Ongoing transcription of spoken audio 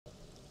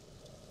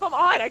Come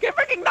on, I can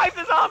freaking knife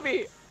the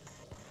zombie!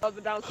 Oh, the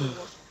downstairs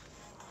one.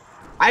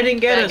 I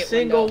didn't get a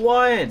single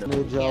one!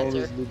 Grenade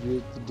is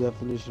legit the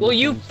definition. Will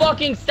you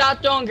fucking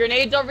stop throwing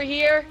grenades over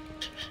here?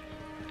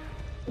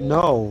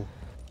 No.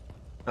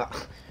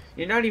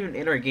 You're not even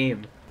in our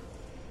game.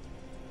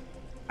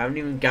 I haven't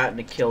even gotten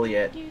a kill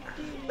yet.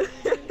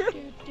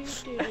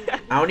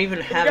 I don't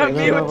even have a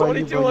You kill. got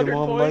me with Your 2200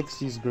 mom points. likes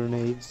these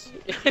grenades.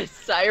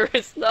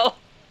 Cyrus, though.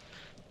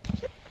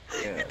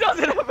 Yeah. He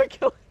doesn't have a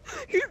kill.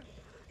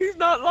 He's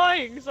not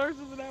lying. Cyrus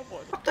doesn't have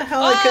one. What the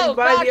hell? I couldn't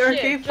buy the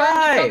shit. RK5!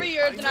 Cover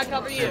yours and I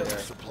cover you.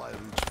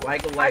 I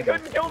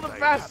couldn't kill them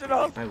fast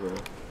enough. I will.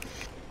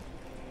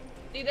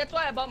 See, that's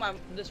why I bought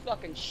this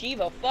fucking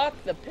Shiva. Fuck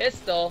the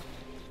pistol.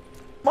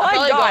 My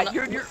I'm god,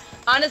 going- you're...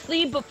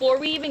 Honestly, before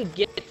we even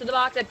get to the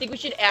box, I think we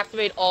should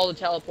activate all the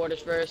teleporters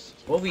first.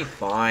 We'll be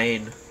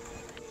fine.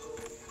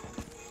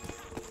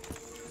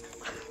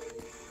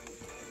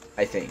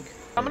 I think.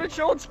 I'm gonna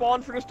chill and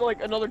spawn for just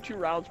like another 2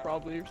 rounds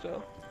probably or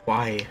so.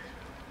 Why?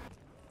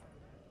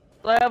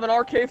 I have an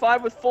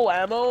RK5 with full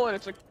ammo and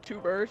it's like 2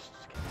 bursts.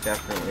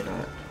 Definitely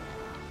not.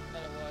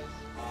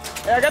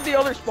 Hey, I got the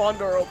other spawn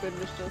door open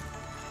just to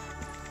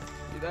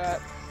do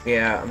that.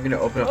 Yeah, I'm gonna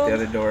open up the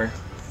other door.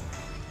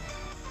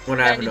 When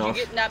I have Did enough.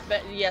 you get not?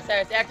 Yes,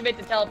 Cyrus, activate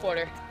the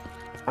teleporter.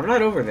 I'm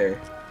not over there.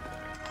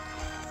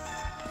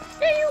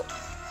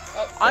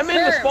 Oh, I'm in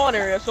the Term. spawn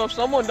area, so if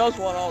someone does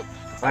one, I'll...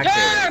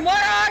 Term, where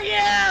are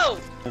you?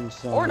 I'm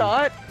sorry. Or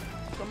not.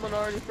 Someone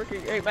already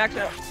freaking... Hey, max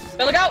out.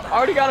 Hey, look out! I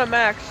already got a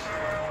max.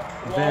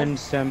 Ben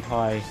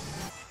Senpai.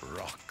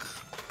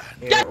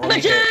 Here, Get let the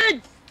me get-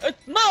 kid!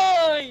 It's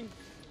mine!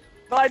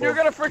 But you're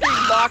gonna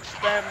freaking box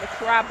spam the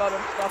crap out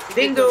of stuff to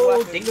get good Dingo!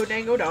 weapons. Dingo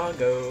dango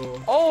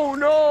dongo! Oh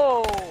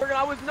no!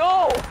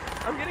 No!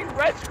 I'm getting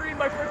red screened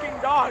by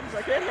freaking dogs.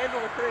 I can't handle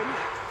the cringe.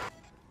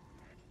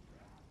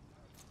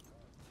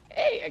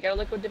 Hey, I got a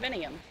liquid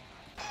divinium.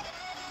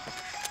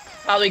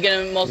 Probably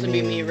gonna mostly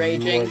be me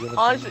raging.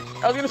 Honestly,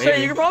 I was gonna say,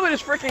 Maybe. you could probably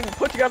just freaking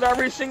put together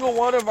every single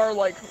one of our,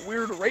 like,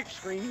 weird rape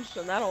screens,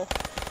 and that'll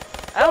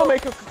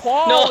make a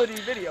quality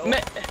video.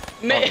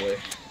 Probably.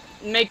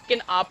 Make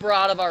an opera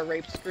out of our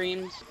rape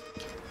screams.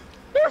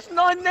 There's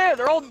none there,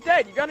 they're all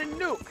dead, you got a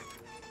nuke.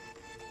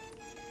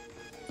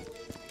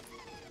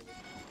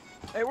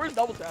 Hey, where's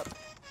double tap?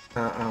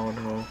 I don't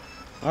know.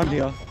 I'm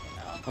here.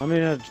 I'm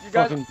in a You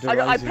guys, fucking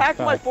I packed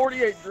my fact.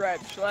 48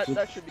 dredge, so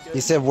that should be good. He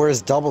said,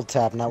 where's double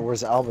tap, not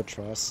where's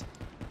albatross.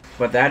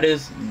 But that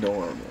is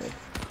normal.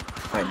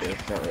 I do,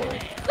 not really.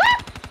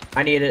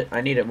 I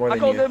need it more I than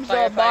called you. him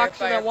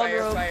box in that one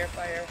room. fire.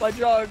 My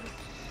jug.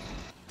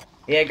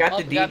 Yeah, I got Oh,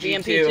 the we got DG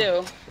BMP too.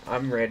 too.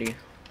 I'm ready. You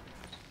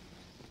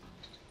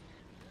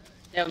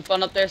having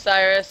fun up there,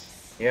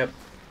 Cyrus? Yep.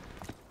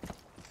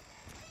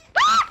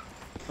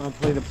 I'll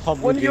play the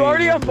public When you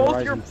already game have of both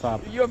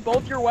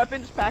Verizon your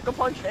weapons,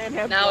 pack-a-punch, and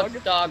have Now jug.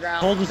 it's dog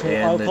round. Told this,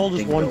 And I the told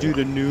this one dingo.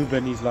 dude a noob,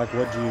 and he's like,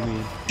 "What do you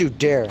mean?" Dude,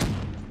 dare.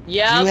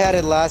 Yeah. You had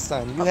it last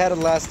time. You had it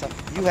last time.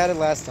 You had it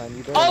last time.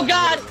 You don't Oh have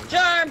god! it.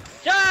 Germ!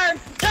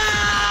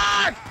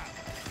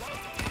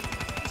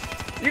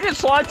 You can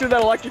slide through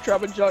that electric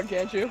trap and jug,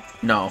 can't you?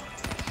 No.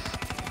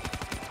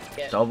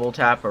 Yeah. Double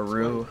tap a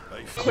roo.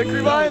 Quick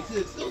revive?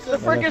 The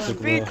freaking Electric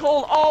speed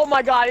wall. cold. Oh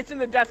my god, it's in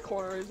the death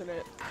corner, isn't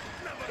it?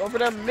 Go for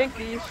them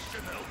minkies.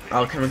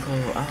 Alchemical.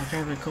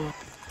 Alchemical.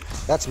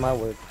 That's my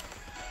word.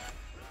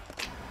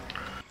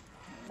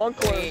 Monk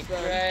Wait, corners,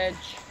 dredge.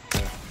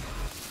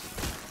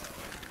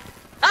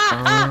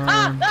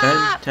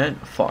 Ah! 10.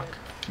 Fuck.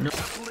 No.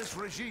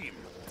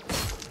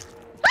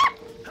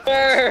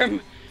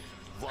 Germ!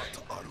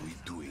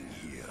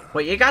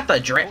 Wait, you got the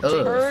ugh.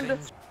 Turned.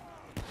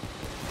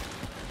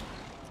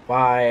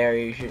 Why are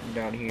you shooting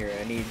down here?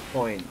 I need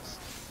points.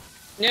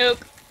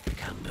 Nuke.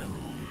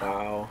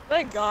 Wow.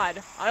 Thank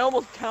god. I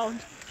almost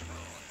downed.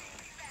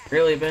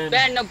 Really, Ben?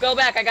 Ben, no, go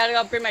back. I gotta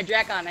upgrade my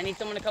Drakon. I need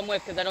someone to come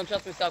with because I don't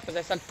trust myself because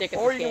I suck dick at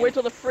Or this you game. can wait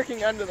till the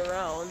freaking end of the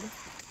round.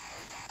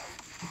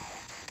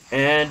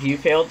 And you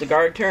failed the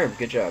guard term.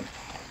 Good job.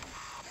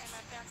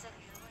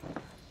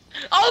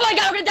 Oh my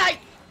god, I'm gonna die!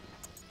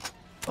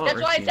 Oh,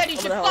 That's why I Richie. said you I'm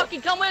should gonna help.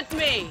 fucking come with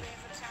me!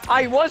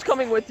 I was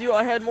coming with you.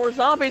 I had more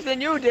zombies than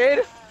you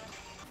did.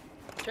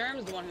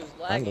 Term's the one who's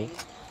lagging.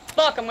 Kinda.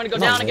 Fuck, I'm gonna go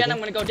Come on, down again, nigga. I'm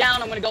gonna go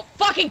down, I'm gonna go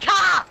fucking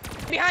car!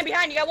 Behind,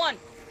 you got one!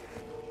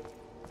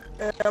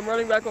 And I'm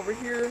running back over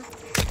here.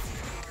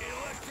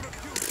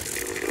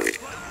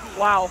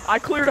 Wow, I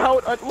cleared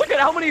out. Look at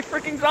how many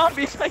freaking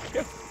zombies I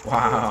killed. Oh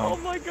Wow.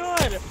 my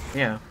god.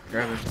 Yeah,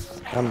 grab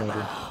it. I'm ready.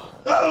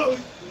 What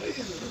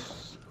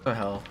the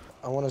hell?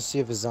 I want to see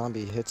if a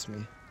zombie hits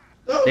me.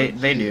 They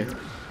do.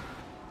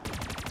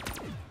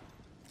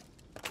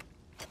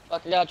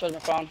 Fuck, I gotta charge my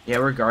phone. Yeah,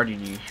 we're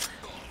guarding you.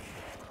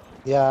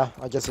 Yeah,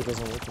 I guess it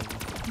doesn't work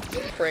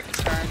anymore. Frick,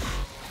 turn.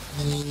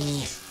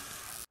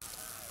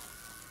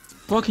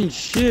 Fucking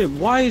shit!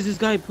 Why is this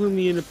guy putting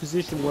me in a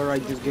position where I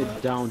just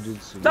get downed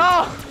instantly?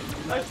 No!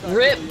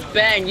 Rip,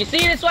 Ben. You see,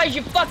 that's why you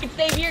should fucking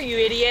stay here, you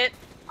idiot!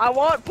 I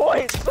want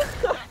points.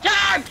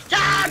 Charge!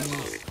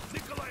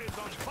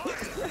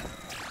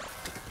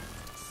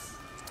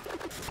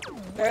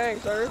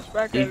 Thanks, sir.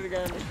 Back at it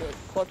again with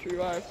the clutch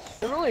revive.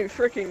 I'm really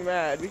freaking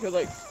mad because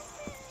like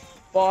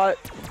bought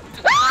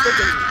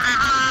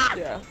freaking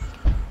yeah.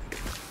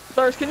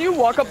 Stars, can you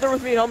walk up there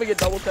with me and help me get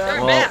double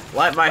tap? Well,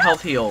 let my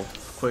health heal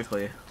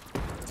quickly.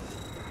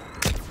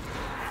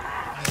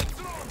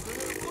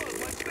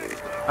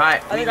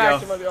 Alright, I think I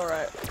actually might be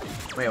alright.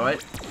 Wait,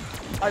 what?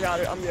 I got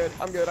it. I'm good.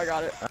 I'm good. I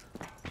got it.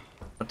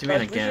 What do you mean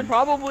We again? should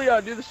probably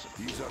do this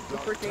the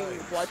freaking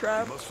fly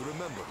trap.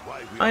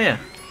 Oh yeah.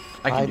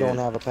 I do don't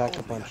it. have a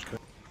pack-a-punch.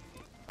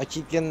 I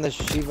keep getting the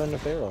Shiva and the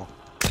Pharaoh.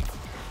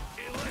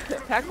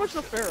 Pack-a-punch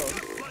the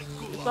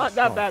Pharaoh. It's not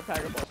that bad,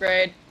 Pack-a-punch.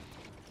 Upgrade.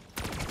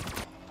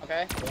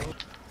 Okay.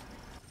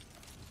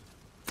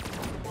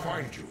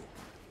 Find you.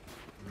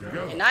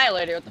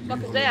 Annihilator, what the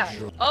fuck is that?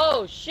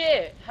 Oh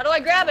shit! How do I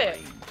grab it?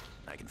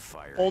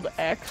 Hold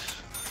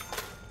X.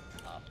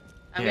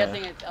 I'm Yeah.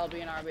 guessing it's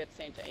LB and RB at the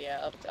same time.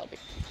 Yeah, it's LB.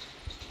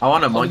 I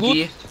want a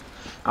monkey.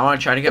 I want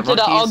to try to get Is it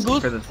a monkeys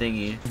August? for the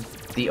thingy.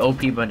 The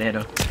OP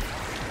banana.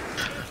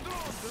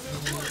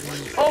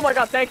 Oh my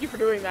god, thank you for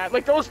doing that.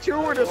 Like those two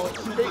were just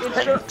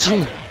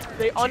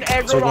they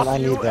unaggroed Sergeant, off I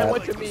you need and that.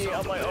 went to me.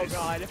 I'm like, oh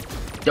god.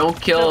 Don't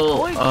kill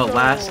points, though.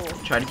 last.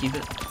 Try to keep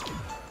it.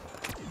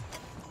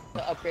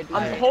 The upgrade.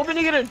 I'm hoping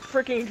to get a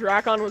freaking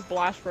Drakon with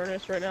Blast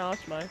Furnace right now.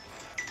 That's my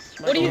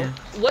What do you? Yeah.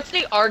 What's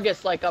the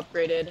Argus like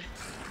upgraded?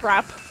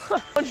 crap.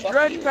 Punch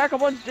Dredge,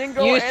 Pack-a-punch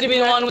Dingo. You used to and be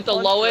the one with the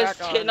Pack-a-punch lowest,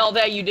 Drakon. hitting all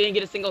that. You didn't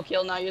get a single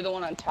kill. Now you're the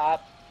one on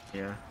top.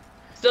 Yeah.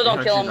 Still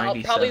don't kill him.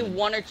 397. Probably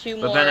one or two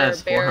But more Ben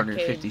has barricades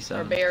or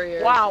 457.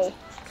 barriers. Wow.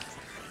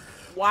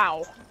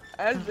 Wow.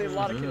 That is a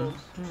lot of kills.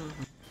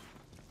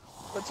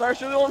 But sorry,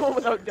 you're the only one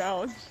without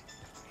downs.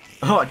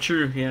 Oh,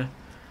 true. Yeah.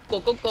 Go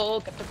go go.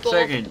 Got the go.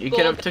 Second, you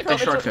could have took the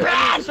shortcut.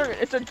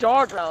 It's a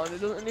dog round. It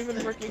doesn't even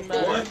freaking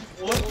matter.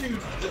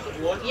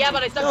 Yeah,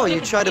 but I suck. No, you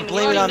dick try to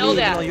between blame them. it on You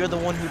me, already even know though you're the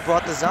one who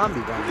brought the zombie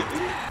down.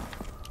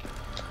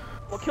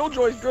 Well,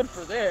 Killjoy's good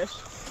for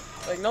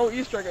this. Like, no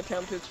Easter egg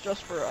attempt, it's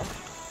just for,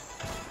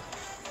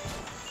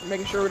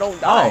 making sure we don't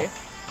die.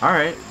 Oh.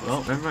 Alright.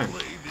 Well, never mind.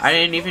 I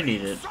didn't even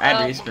need it. I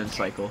had respin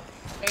cycle.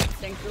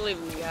 Thanks for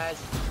leaving me, guys.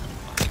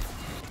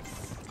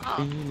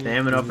 Oh.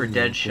 Damn it, upper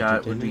dead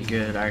shot would be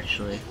good,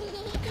 actually.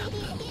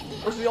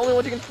 This is the only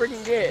one you can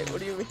freaking get. What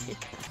do you mean?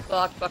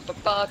 Fuck, fuck, fuck,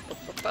 fuck, fuck,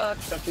 fuck,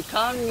 fuck. Don't you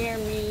come near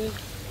me.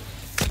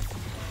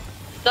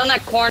 It's on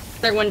that corner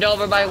window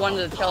over by one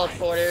of the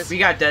teleporters. We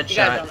got dead You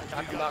guys know shot. what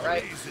I'm talking about,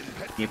 right?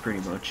 Yeah, pretty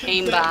much.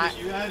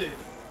 Aimbot.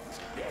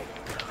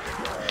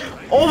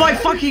 Oh my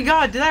fucking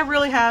god, did that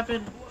really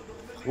happen?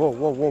 Whoa,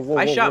 whoa, whoa, whoa.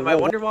 I whoa, shot whoa, my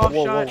whoa, Wonderwall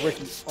whoa, shot. Whoa,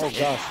 Ricky. Oh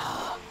gosh.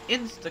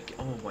 Insta.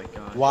 Oh my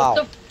god. Wow.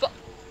 What the fuck?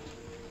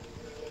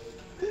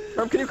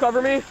 Herb, can you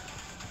cover me?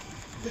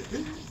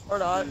 Or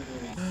not?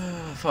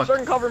 Fuck. Sir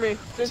can cover me.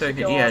 Since Second,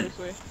 kill, yeah.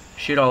 obviously.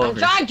 Shoot all I'm over.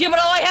 trying to, but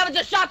all I have is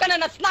a shotgun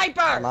and a I'm sniper!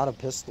 out of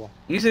pistol.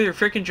 Use your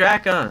freaking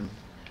Drakon.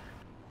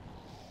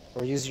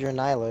 Or use your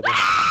Annihilator.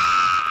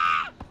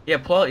 Yeah,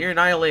 pull out your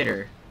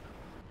Annihilator.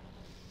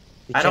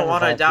 You I don't can't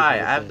wanna revive die,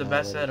 people I with have the the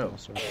best Annihilator,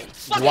 setup.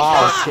 Fucking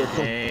Wow, fuck! shit.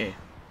 Hey.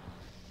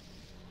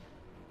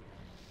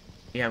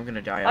 Yeah, I'm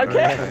gonna die. I I'm gonna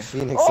can't. die.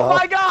 Phoenix Oh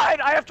my up. god!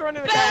 I have to run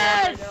to the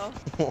camera right now.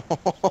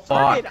 Fuck,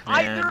 Sergeant,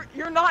 man.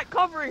 you're not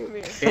covering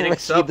me.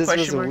 Phoenix Ricky, up, this was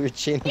question a mark? weird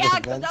chain of Yeah, 'cause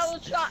events. I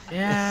was shot.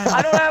 Yeah.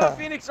 I don't have a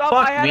Phoenix up.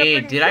 Fuck I had me,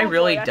 a freaking did I Killjoy.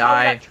 really That's how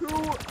I die? got 2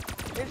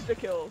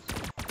 insta-kills.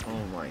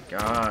 Oh my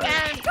god.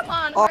 Ben, come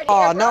on, Oh, right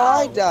here, now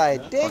I bro.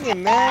 died. Dang it,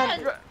 man.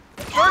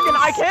 Jurgen,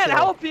 I can't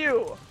help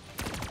you!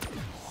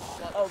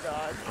 Oh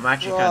god. I'm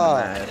actually Bruh.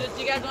 kind of mad.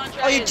 Do you guys want to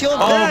try Oh, you it? killed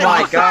Oh Ben.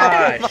 my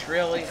gosh,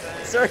 really?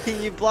 Sorry,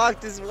 you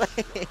blocked his way.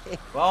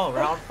 Well,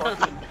 round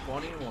fucking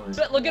 21.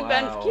 But look at Wow.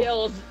 Ben's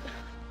kills.